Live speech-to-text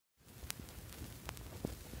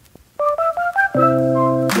Hello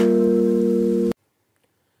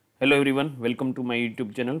everyone, welcome to my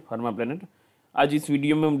YouTube channel फार्माप्लैनेट। आज इस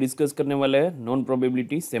video में हम डिस्कस करने वाले हैं non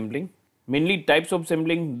probability sampling. Mainly types of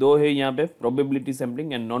sampling दो है यहाँ पे, probability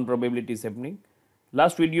sampling and non probability sampling.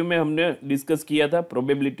 Last video में हमने डिस्कस किया था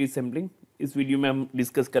प्रोबेबिलिटी सैम्पलिंग। इस वीडियो में हम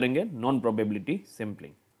डिस्कस करेंगे non probability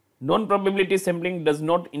sampling. Non probability sampling does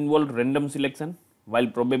not involve random selection while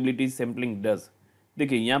probability sampling does.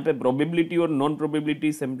 देखिए यहाँ पे प्रोबेबिलिटी और नॉन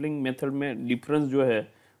प्रोबेबिलिटी सैम्पलिंग मेथड में डिफरेंस जो है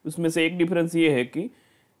उसमें से एक डिफरेंस ये है कि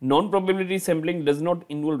non probability sampling does not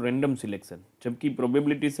involve random selection, जबकि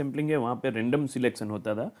प्रोबेबिलिटी सैम्पलिंग है वहाँ पे रैंडम सिलेक्शन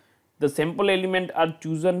होता था। The sample element are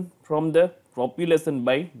chosen from the population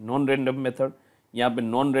bye non random method. यहाँ पे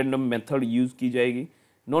नॉन रैंडम मेथड यूज की जाएगी।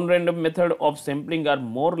 Non random method of sampling are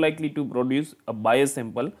more likely to produce a bias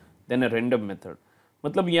sample then a random method.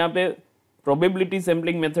 मतलब यहाँ पे probability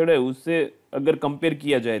sampling method है उससे अगर कंपेयर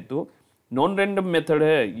किया जाए तो नॉन रैंडम मेथड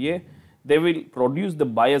है ये they will produce the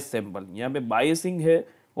bias sample. यहाँ पे बायसिंग है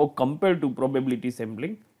वो कंपेयर टू प्रोबेबिलिटी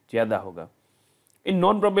सैम्पलिंग ज़्यादा होगा। In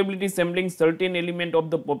non probability sampling certain element of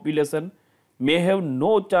the population may have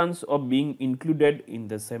no chance of being included in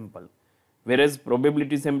the sample. वेरेज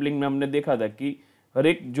probability sampling में हमने देखा था कि हर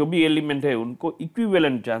एक जो भी एलिमेंट है उनको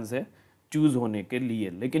इक्विवेलेंट चांस है चूज होने के लिए,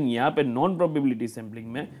 लेकिन यहाँ पे नॉन प्रोबेबिलिटी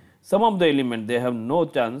सैम्पलिंग में सम of the element they have no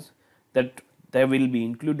chance that they will be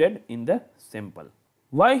included in the sample.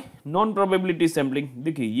 Why non probability sampling?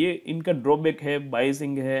 देखिए ये इनका ड्रॉबैक है,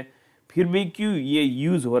 बायसिंग है, फिर भी क्यों ये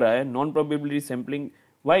यूज हो रहा है non probability sampling?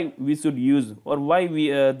 Why we should use और why we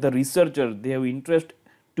the researcher they have interest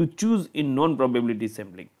to choose in non probability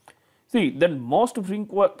sampling? See, the most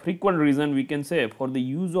frequent reason we can say for the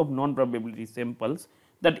use of non-probability samples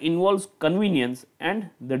that involves convenience and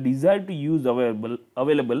the desire to use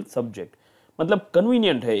available subject। मतलब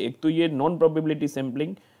convenient है एक तो ये non-probability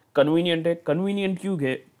sampling convenient है। convenient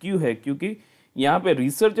क्यों है क्योंकि यहाँ पे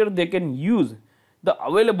researcher they can use the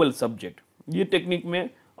available subject। ये टेक्निक में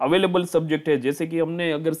available subject है। जैसे कि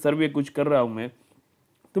हमने अगर सर्वे कुछ कर रहा हूँ मैं,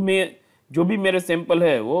 तो मैं जो भी मेरे सैंपल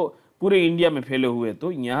है वो पूरे इंडिया में फैले हुए,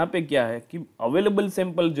 तो यहाँ पे क्या है कि अवेलेबल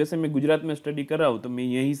सैंपल, जैसे मैं गुजरात में स्टडी कर रहा हूँ तो मैं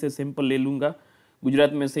यहीं से सैंपल ले लूँगा,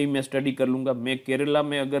 गुजरात में से ही मैं स्टडी कर लूँगा। मैं केरला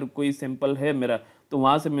में अगर कोई सैंपल है मेरा तो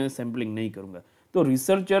वहाँ से मैं सैम्पलिंग नहीं करूँगा। तो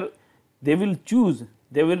researcher they will choose,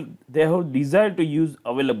 they have desire to use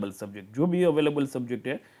available subject. जो भी अवेलेबल सब्जेक्ट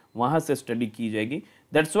है वहाँ से स्टडी की जाएगी।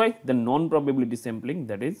 That's why the non probability sampling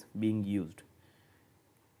that is being used.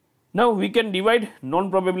 Now we can divide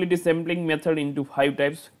non-probability sampling method into 5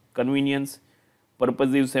 types: convenience,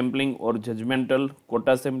 purposive sampling or judgmental,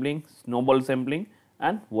 quota sampling, snowball sampling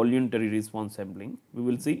and voluntary response sampling. We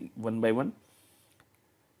will see one by one.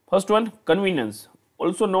 First one, convenience,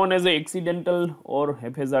 also known as a accidental or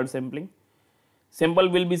haphazard sampling. Sample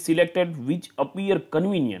will be selected which appear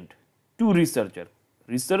convenient to researcher.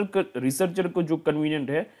 Researcher को जो convenient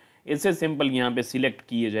है ऐसे sample यहाँ पे select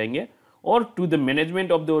किए जाएंगे और to the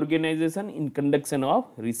management of the organisation in conduction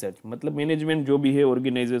of research. मतलब मैनेजमेंट जो भी है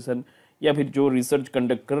ऑर्गेनाइजेशन या फिर जो रिसर्च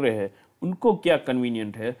कंडक्ट कर रहे हैं उनको क्या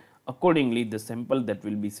कन्वीनियंट है, accordingly the sample that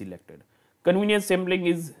will be selected. Convenience sampling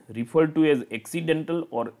is referred to as accidental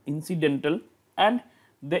और incidental and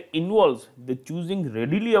they involves the choosing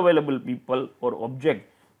readily available people और ऑब्जेक्ट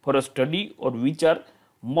फॉर अ स्टडी और which are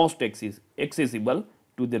most accessible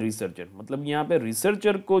to the researcher. मतलब यहाँ पे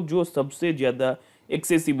researcher को जो सबसे ज़्यादा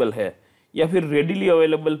एक्सेसिबल है या फिर रेडिली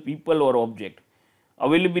अवेलेबल पीपल और ऑब्जेक्ट,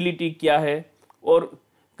 अवेलेबिलिटी क्या है। और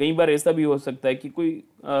कई बार ऐसा भी हो सकता है कि कोई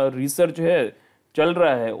रिसर्च है चल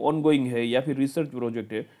रहा है, ऑनगोइंग है या फिर रिसर्च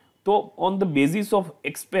प्रोजेक्ट है, तो on the basis of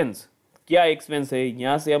expense, क्या एक्सपेंस है,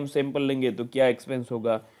 यहाँ से हम सैंपल लेंगे तो क्या एक्सपेंस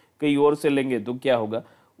होगा, कहीं और से लेंगे तो क्या होगा,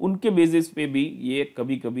 उनके बेसिस पे भी ये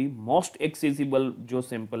कभी कभी मोस्ट एक्सेसिबल जो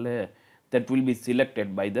सैंपल है that will be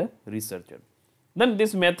selected by the researcher. Then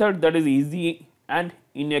this method that is easy and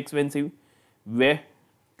inexpensive way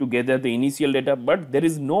to gather the initial data, but there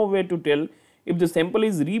is no way to tell if the sample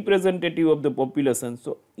is representative of the population,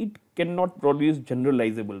 so it cannot produce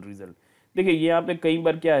generalizable result। देखिए यहाँ पे कई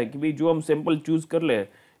बार क्या है कि भाई जो हम सैंपल चूज कर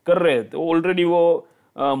रहे हैं तो ऑलरेडी वो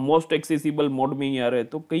मोस्ट एक्सेसिबल मोड में ही आ रहे हैं,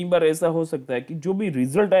 तो कई बार ऐसा हो सकता है कि जो भी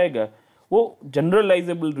रिजल्ट आएगा वो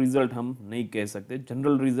जनरलाइजेबल रिजल्ट हम नहीं कह सकते,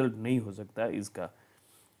 जनरल रिजल्ट नहीं हो सकता इसका।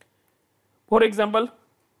 For example,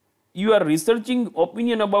 you are researching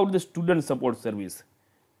opinion about the student support service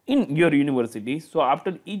in your university, so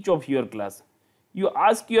after each of your class you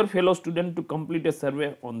ask your fellow student to complete a survey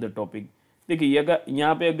on the topic। देखिए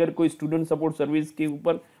यहाँ पे अगर कोई student support service के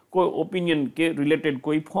ऊपर कोई opinion के related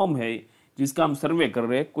कोई फॉर्म है जिसका हम सर्वे कर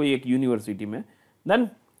रहे हैं कोई एक यूनिवर्सिटी में, देन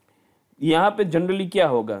यहाँ पे जनरली क्या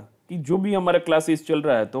होगा कि जो भी हमारा क्लासेस चल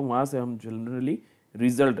रहा है तो वहाँ से हम जनरली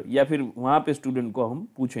रिजल्ट या फिर वहाँ पे स्टूडेंट को हम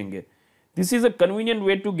पूछेंगे। This is a convenient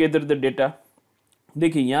way to gather the data.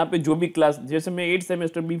 देखिए यहाँ पे जो भी क्लास, जैसे मैं 8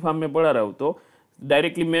 सेमेस्टर बी फार्म में पढ़ा रहा हूँ, तो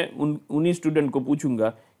डायरेक्टली मैं उन्हीं स्टूडेंट को पूछूंगा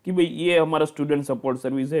कि भाई ये हमारा स्टूडेंट सपोर्ट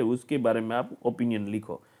सर्विस है, उसके बारे में आप ओपिनियन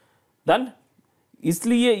लिखो। देन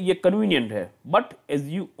इसलिए ये कन्वीनियंट है, but as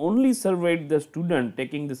you only served the student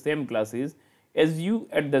taking the same classes as you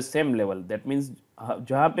at the same level, that means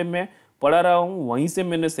जहाँ पे मैं पढ़ा रहा हूँ वहीं से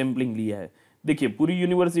मैंने सैम्पलिंग लिया है। देखिए पूरी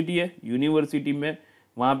यूनिवर्सिटी है, यूनिवर्सिटी में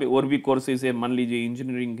वहाँ पे और भी कोर्सेज है, मान लीजिए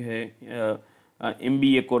इंजीनियरिंग है,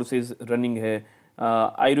 MBA कोर्सेज रनिंग है,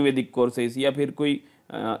 आयुर्वेदिक कोर्सेज या फिर कोई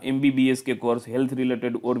MBBS के कोर्स, हेल्थ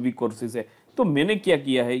रिलेटेड और भी कोर्सेज है। तो मैंने क्या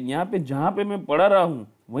किया है, यहाँ पे जहाँ पे मैं पढ़ा रहा हूँ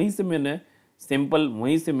वहीं से मैंने सैंपल,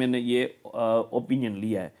 वहीं से मैंने ये ओपिनियन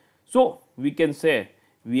लिया है। So we can say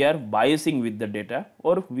we are biasing with the data,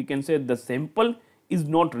 और we can say the sample is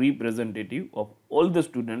not representative of all the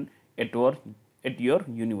student at your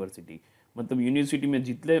university. मतलब यूनिवर्सिटी में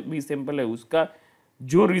जितने भी सैंपल है उसका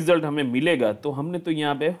जो रिजल्ट हमें मिलेगा, तो हमने तो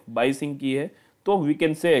यहाँ पे बायसिंग की है, तो वी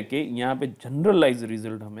कैन से कि यहाँ पे जनरलाइज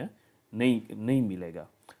रिजल्ट हमें नहीं मिलेगा।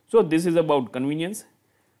 So this is about convenience.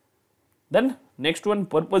 Then next one,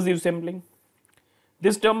 purposive sampling.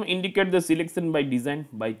 This term indicates the selection by design,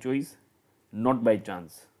 by choice, not by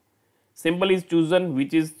chance. Sample is chosen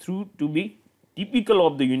which is through to be typical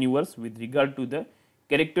of the universe with regard to the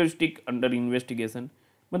characteristic under investigation.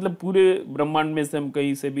 मतलब पूरे ब्रह्मांड में से हम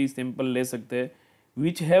कहीं से भी sample ले सकते हैं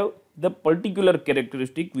which have the particular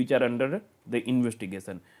characteristic which are under the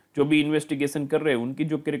investigation. जो भी इन्वेस्टिगेशन कर रहे हैं उनकी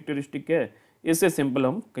जो कैरेक्टरिस्टिक है, ऐसे सैंपल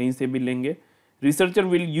हम कहीं से भी लेंगे। Researcher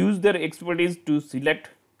will use their expertise to select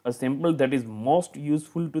a sample that is most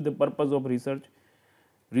useful to the purpose of research.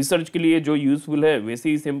 Research के लिए जो यूजफुल है वैसे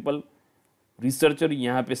ही सैंपल रिसर्चर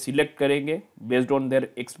यहाँ पे सिलेक्ट करेंगे based on their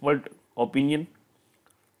expert opinion.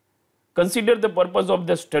 Consider the purpose of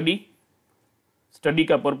the study. Study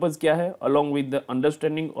का purpose क्या है, along with the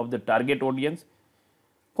understanding of the target audience.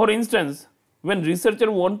 For instance, when researcher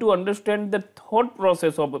want to understand the thought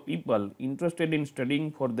process of people interested in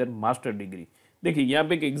studying for their master degree। देखिए यहाँ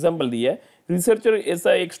पे एक example दिया है, researcher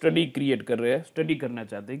ऐसा एक स्टडी क्रिएट कर रहे हैं, स्टडी करना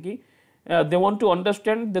चाहते हैं कि they want to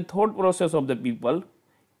understand the thought process of the people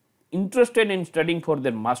interested in studying for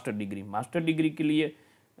their master degree. Master degree के लिए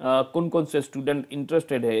कौन कौन से स्टूडेंट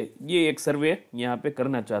इंटरेस्टेड है, ये एक सर्वे यहाँ पे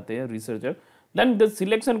करना चाहते हैं researcher. Then the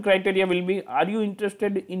selection criteria will be, are you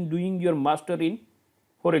interested in doing your master in,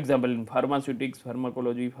 for example, in pharmaceutics,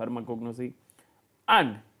 pharmacology, pharmacognosy,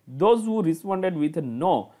 and those who responded with a no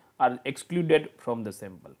are excluded from the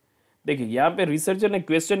sample। देखिए यहाँ पे researcher ने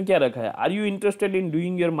question क्या रखा है, are you interested in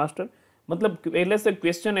doing your master, मतलब पहले से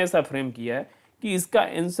क्वेश्चन ऐसा फ्रेम किया है कि इसका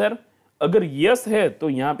आंसर अगर यस है तो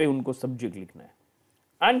यहाँ पे उनको सब्जेक्ट लिखना है,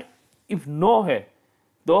 एंड इफ नो है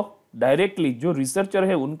तो डायरेक्टली जो रिसर्चर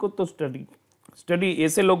है उनको तो स्टडी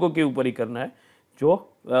ऐसे लोगों के ऊपर ही करना है जो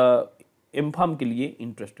B.Pharm के लिए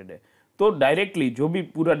इंटरेस्टेड है। तो डायरेक्टली जो भी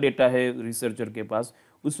पूरा डेटा है रिसर्चर के पास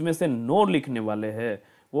उसमें से नो लिखने वाले हैं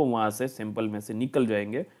वो वहाँ से सैंपल में से निकल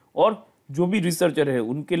जाएंगे, और जो भी रिसर्चर है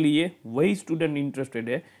उनके लिए वही स्टूडेंट इंटरेस्टेड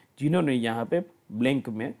है जिन्होंने यहाँ पे ब्लैंक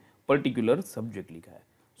में पर्टिकुलर सब्जेक्ट लिखा है।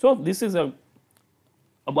 So this is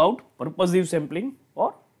about purposive sampling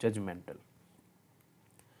और judgemental.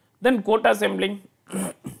 Then Kota sampling,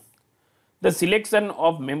 the selection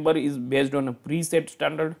of member is based on a preset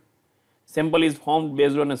standard. Sample is formed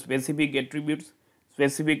based on specific attributes.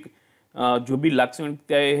 Specific जो भी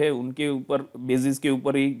लाक्षणिकताएं हैं उनके ऊपर बेसिस के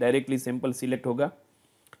ऊपर ही डायरेक्टली सैंपल सिलेक्ट होगा।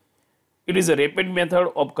 It is a rapid method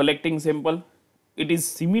of collecting sample. It is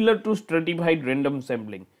similar to stratified random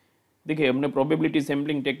sampling. देखिए हमने प्रोबेबिलिटी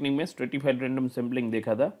सैम्पलिंग टेक्निक में स्ट्रेटिफाइड रैंडम सैम्पलिंग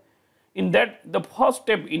देखा था। In that the first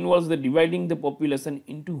step involves the dividing the population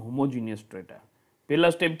into homogeneous strata. पहला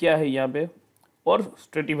step क्या है यहाँ पे और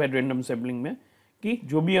स्ट्रेटिफाइड रैंडम सैम्पलिंग में कि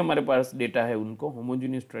जो भी हमारे पास डेटा है उनको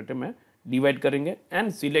होमोजीनियस स्ट्रेटा में डिवाइड करेंगे and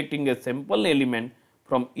selecting a sample element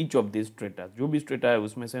from each of this strata. जो भी स्ट्रेटा है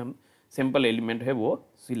उसमें से हम सैंपल एलिमेंट है वो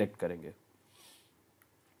सिलेक्ट करेंगे।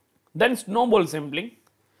 Then snowball sampling.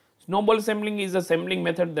 Snowball sampling is a sampling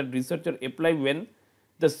method that researcher apply when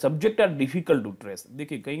the subject are difficult to trace.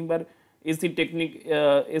 देखिए कई बार ऐसी टेक्निक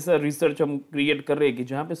ऐसा रिसर्च हम क्रिएट कर रहे हैं कि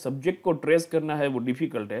जहाँ पे सब्जेक्ट को ट्रेस करना है वो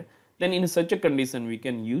डिफिकल्ट है, then in such a condition we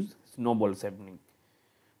can use snowball sampling.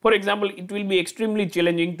 For example, it will be extremely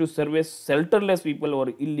challenging to survey shelterless people or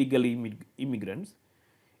illegal immigrants.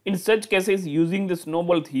 In such cases, using the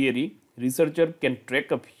snowball theory, researcher can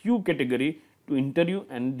track a few categories to interview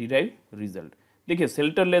and derive result. देखिए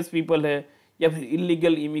shelterless people है या फिर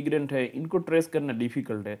illegal immigrant है, इनको trace करना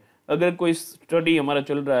difficult है। अगर कोई स्टडी हमारा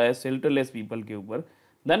चल रहा है shelterless people के ऊपर,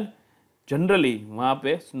 then जनरली वहाँ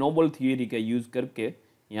पे स्नोबॉल थियरी का यूज करके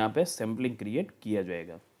यहाँ पे सैम्पलिंग क्रिएट किया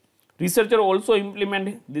जाएगा। Researcher also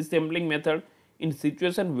implement this sampling method in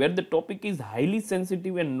situation where the topic is highly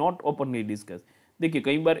sensitive and not openly discuss. देखिए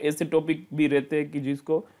कई बार ऐसे टॉपिक भी रहते हैं कि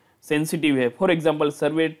जिसको सेंसिटिव है, for example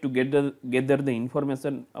survey to gather the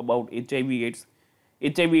information about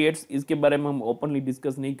HIV/AIDS इसके बारे में हम ओपनली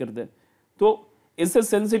डिस्कस नहीं करते। तो ऐसे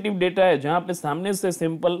सेंसिटिव डेटा है जहाँ पे सामने से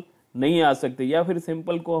सैंपल नहीं आ सकते या फिर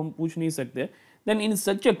सैंपल को हम पूछ नहीं सकते, then in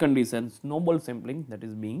such a condition snowball sampling that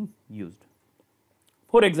is being used.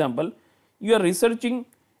 For example, you are researching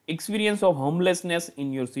experience of homelessness in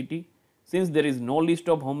your city. Since there is no list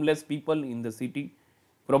of homeless people in the city,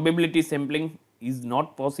 probability sampling is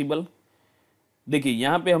not possible. देखिए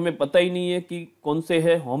यहाँ पे हमें पता ही नहीं है कि कौन से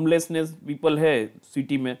है होमलेसनेस पीपल है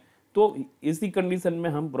सिटी में, तो इसी कंडीशन में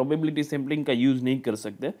हम प्रोबेबिलिटी सैम्पलिंग का यूज नहीं कर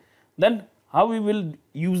सकते। Then how we will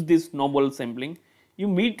use this snowball sampling? You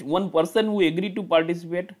meet one person who agree to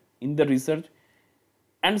participate in the research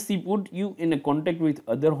and she put you in a contact with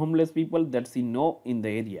other homeless people that she know in the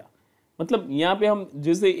area। मतलब यहाँ पे हम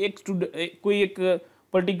जैसे एक कोई एक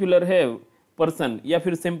particular है person या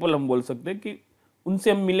फिर सैंपल हम बोल सकते हैं कि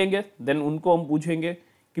उनसे हम मिलेंगे, देन उनको हम पूछेंगे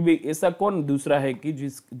कि भाई ऐसा कौन दूसरा है कि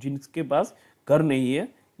जिसके पास घर नहीं है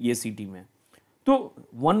ये सिटी में। तो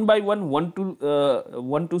one by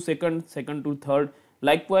one two second to third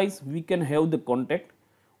likewise we can have the contact,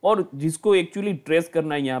 और जिसको एक्चुअली ट्रेस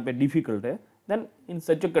करना यहाँ पे डिफिकल्ट है, then in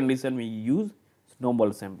such a condition we use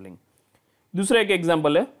snowball sampling। दूसरा एक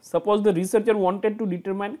एग्जांपल है, suppose the researcher wanted to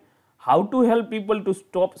determine how to help people to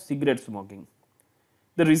stop cigarette smoking।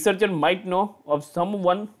 The researcher might know of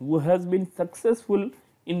someone who has been successful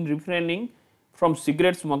in refraining from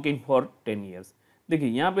cigarette smoking for 10 years। देखिए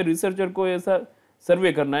यहाँ पे researcher को ऐसा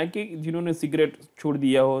सर्वे करना है कि जिन्होंने cigarette छोड़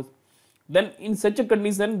दिया हो, then in such a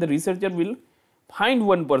condition the researcher will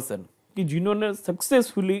find one person कि जिन्होंने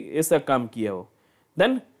सक्सेसफुली ऐसा काम किया हो,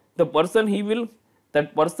 then the person he will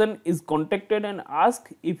that person is contacted and ask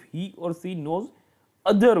if he और सी knows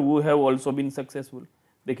other who have also been successful.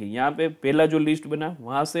 देखिए यहाँ पे पहला जो लिस्ट बना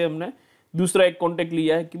वहाँ से हमने दूसरा एक कॉन्टेक्ट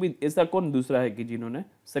लिया है कि भाई ऐसा कौन दूसरा है कि जिन्होंने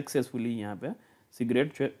सक्सेसफुली यहाँ पे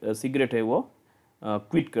सिगरेट है वो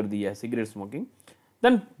क्विट कर दिया है, cigarette smoking.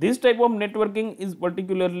 Then this type of networking is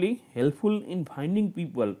particularly helpful in finding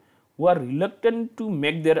people who are reluctant to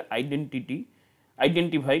make their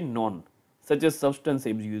identify known such as substance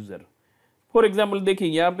abuse user। For example देखिए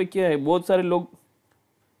यहाँ पे क्या है, बहुत सारे लोग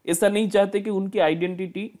ऐसा नहीं चाहते कि उनकी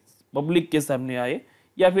आइडेंटिटी पब्लिक के सामने आए,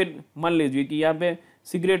 या फिर मान लीजिए कि यहाँ पे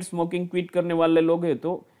सिगरेट स्मोकिंग क्विट करने वाले लोग हैं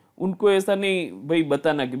तो उनको ऐसा नहीं भाई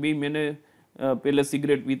बताना कि भाई मैंने पहले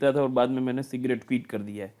सिगरेट पीता था और बाद में मैंने सिगरेट क्विट कर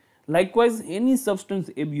दिया है। Likewise any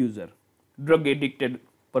substance abuser, drug addicted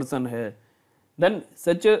person है, then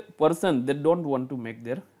such a person they don't want to make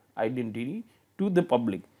their identity to the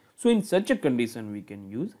public, so in such a condition we can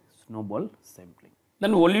use snowball sampling।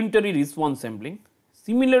 Then voluntary response sampling,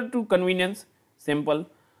 similar to convenience sample,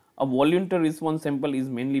 a voluntary response sample is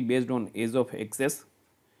mainly based on age of access।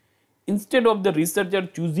 Instead of the researcher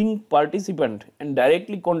choosing participant and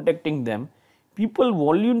directly contacting them, people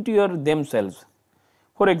volunteer themselves,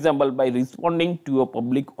 for example by responding to a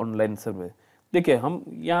public online survey। देखिए हम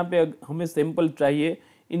यहाँ पे हमें sample चाहिए,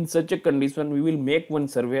 इन सच a condition we will make one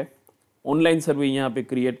survey, online survey यहाँ पे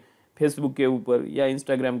create, Facebook के ऊपर या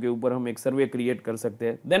इंस्टाग्राम के ऊपर हम एक सर्वे क्रिएट कर सकते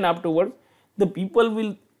हैं। Then afterward the people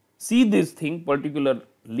will see this thing, particular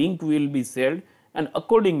link will be shared and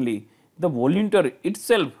accordingly the volunteer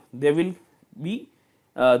itself they will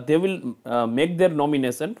make their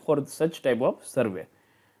nomination for such type of survey.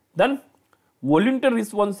 Then voluntary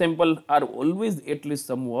response sample are always at least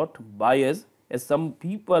somewhat biased, as some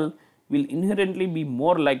people will inherently be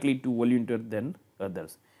more likely to volunteer than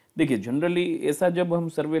others। देखिए generally ऐसा जब हम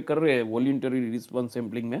सर्वे कर रहे हैं voluntary response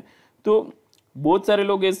sampling में, तो बहुत सारे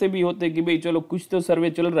लोग ऐसे भी होते हैं कि भाई चलो कुछ तो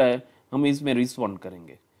सर्वे चल रहा है, हम इसमें रिस्पॉन्ड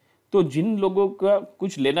करेंगे। तो जिन लोगों का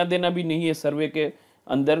कुछ लेना देना भी नहीं है सर्वे के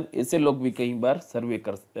अंदर, ऐसे लोग भी कई बार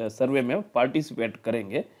सर्वे में पार्टिसिपेट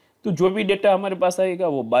करेंगे, तो जो भी डेटा हमारे पास आएगा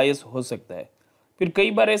वो बायस हो सकता है। फिर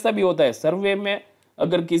कई बार ऐसा भी होता है सर्वे में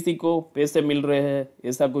अगर किसी को पैसे मिल रहे हैं,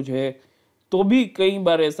 ऐसा कुछ है, तो भी कई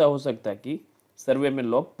बार ऐसा हो सकता है कि सर्वे में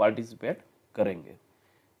लोग पार्टिसिपेट करेंगे।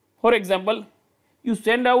 For example you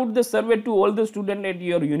send out the survey to all the student at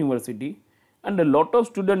your university and a lot of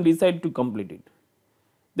student decide to complete it.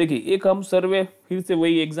 देखिए एक हम सर्वे, फिर से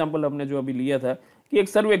वही एग्जाम्पल हमने जो अभी लिया था कि एक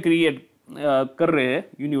सर्वे क्रिएट कर रहे हैं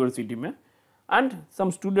यूनिवर्सिटी में, and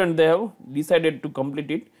some students they have decided to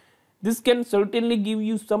complete it। This can certainly give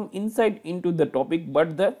you some insight into the topic,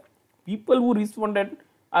 but the people who responded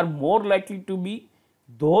are more likely to be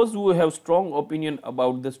those who have strong opinion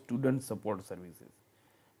about the student support services।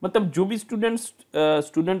 मतलब जो भी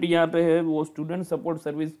student यहाँ पे है वो student support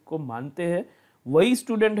service को मानते हैं, वही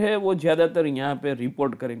स्टूडेंट है वो ज़्यादातर यहाँ पे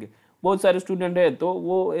रिपोर्ट करेंगे। बहुत सारे स्टूडेंट है तो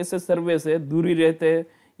वो ऐसे सर्वे से दूर ही रहते हैं,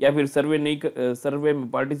 या फिर सर्वे में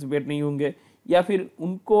पार्टिसिपेट नहीं होंगे, या फिर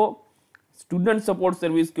उनको स्टूडेंट सपोर्ट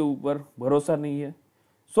सर्विस के ऊपर भरोसा नहीं है।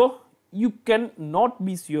 So you can not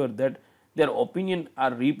be sure that their opinion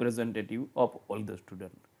are representative of all the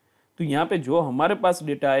student. तो यहाँ पे जो हमारे पास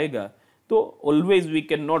डेटा आएगा तो ऑलवेज वी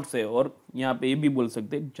कैन नॉट से, और यहाँ पे ये भी बोल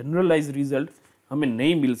सकते जनरलाइज रिजल्ट हमें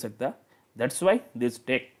नहीं मिल सकता। That's why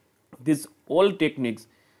this all techniques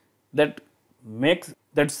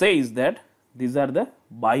that says that these are the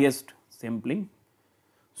biased sampling।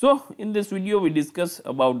 So in this video we discuss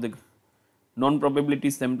about the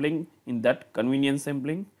non-probability sampling, in that convenience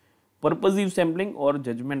sampling, purposive sampling or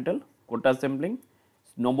judgmental, quota sampling,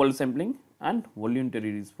 snowball sampling and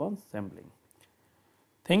voluntary response sampling।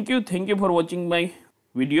 Thank you for watching my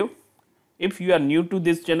video। If you are new to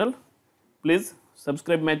this channel, please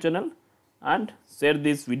subscribe my channel and share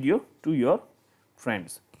this video to your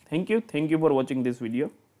friends। Thank you for watching this video।